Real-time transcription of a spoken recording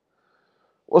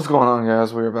What's going on,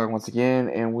 guys? We are back once again,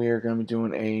 and we are going to be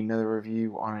doing another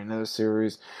review on another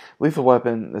series, Lethal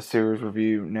Weapon, the series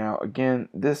review. Now, again,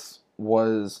 this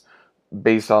was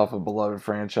based off a beloved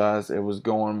franchise. It was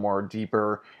going more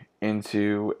deeper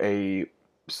into a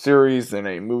series than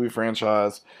a movie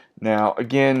franchise. Now,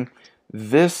 again,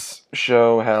 this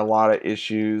show had a lot of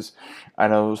issues. I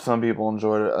know some people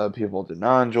enjoyed it, other people did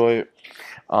not enjoy it.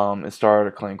 It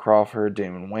starred Clayne Crawford,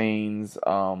 Damon Wayans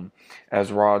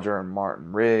as Roger and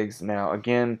Martin Riggs. Now,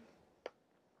 again,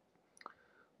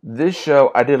 this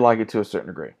show, I did like it to a certain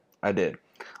degree. I did.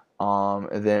 And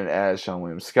then as Sean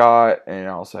William Scott, and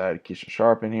I also had Keisha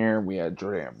Sharp in here. We had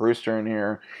Jordana Brewster in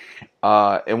here.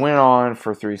 It went on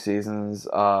for 3 seasons.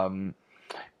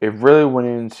 It really went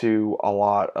into a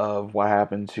lot of what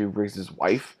happened to Riggs'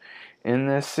 wife in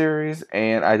this series,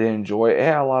 and I did enjoy it. It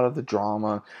had a lot of the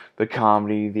drama, the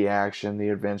comedy, the action, the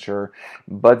adventure,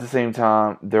 but at the same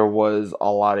time, there was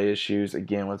a lot of issues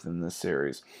again within this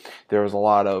series. There was a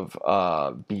lot of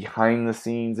behind the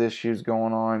scenes issues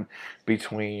going on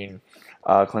between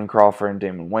Clayne Crawford and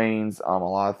Damon Wayans. A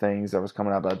lot of things that was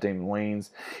coming out about Damon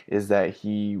Wayans is that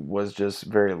he was just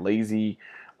very lazy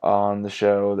on the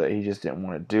show, that he just didn't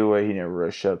want to do it. He never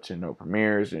really showed up to no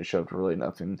premieres, didn't show up to really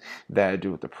nothing that had to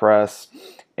do with the press,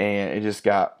 and it just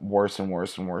got worse and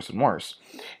worse and worse and worse.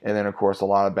 And then, of course, a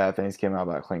lot of bad things came out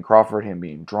about Clayne Crawford, him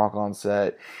being drunk on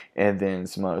set, and then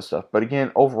some other stuff. But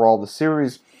again, overall, the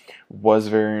series was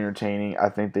very entertaining. I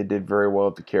think they did very well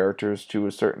with the characters to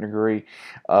a certain degree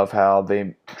of how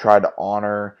they tried to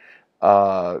honor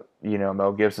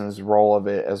Mel Gibson's role of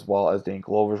it, as well as Dan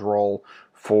Glover's role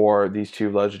for these two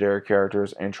legendary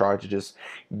characters, and tried to just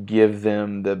give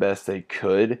them the best they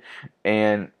could.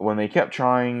 And when they kept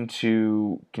trying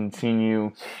to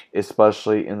continue,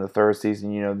 especially in the 3rd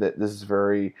season, that this is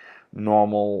very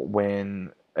normal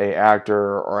when a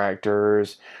actor or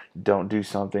actors don't do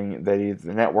something that either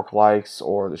the network likes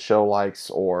or the show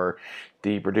likes or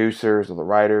the producers or the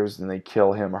writers, and they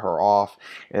kill him or her off,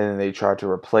 and then they try to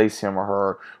replace him or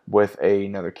her with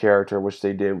another character, which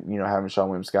they did, having Sean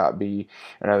William Scott be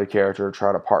another character,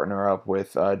 try to partner up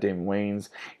with Damon Wayans,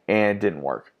 and it didn't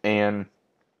work. And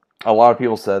a lot of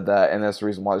people said that, and that's the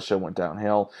reason why the show went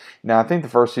downhill. Now, I think the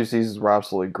first 2 seasons were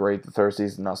absolutely great. The 3rd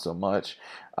season, not so much.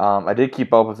 I did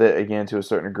keep up with it, again, to a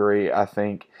certain degree. I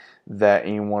think that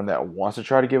anyone that wants to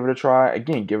try to give it a try,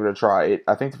 again, give it a try.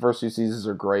 I think the first 2 seasons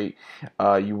are great.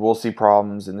 You will see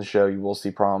problems in the show. You will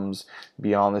see problems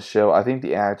beyond the show. I think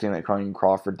the acting that Clayne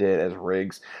Crawford did as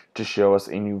Riggs to show us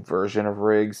a new version of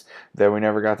Riggs that we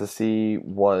never got to see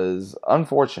was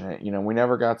unfortunate. We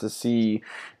never got to see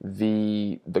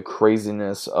the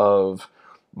craziness of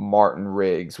Martin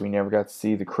Riggs. We never got to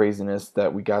see the craziness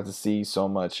that we got to see so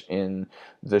much in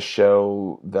the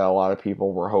show that a lot of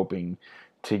people were hoping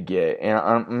to get. And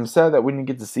I'm sad that we didn't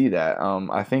get to see that.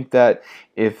 I think that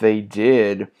if they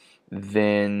did,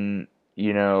 then,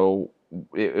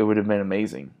 it would have been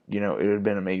amazing. It would have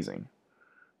been amazing.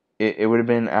 It would have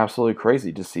been absolutely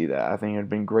crazy to see that. I think it would have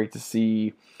been great to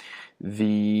see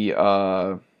the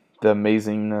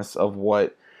amazingness of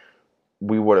what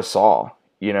we would have saw,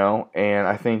 and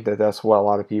I think that that's what a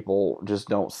lot of people just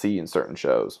don't see in certain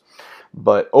shows.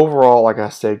 But overall, like I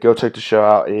said, go check the show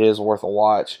out. It is worth a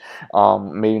watch.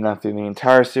 Maybe not through the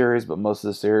entire series, but most of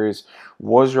the series.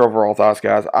 What was your overall thoughts,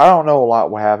 guys? I don't know a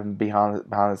lot what happened behind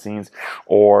the scenes,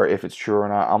 or if it's true or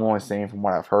not. I'm only saying from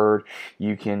what I've heard.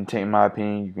 You can take my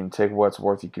opinion. You can take what's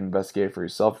worth. You can investigate for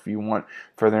yourself if you want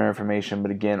further information.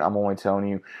 But again, I'm only telling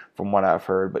you from what I've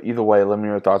heard. But either way, let me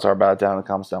know what your thoughts are about it down in the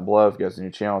comments down below. If you guys are new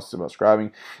to the channel,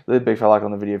 subscribing. Leave a big fat like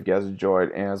on the video if you guys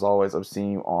enjoyed. And as always, I'll see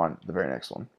you on the very next one.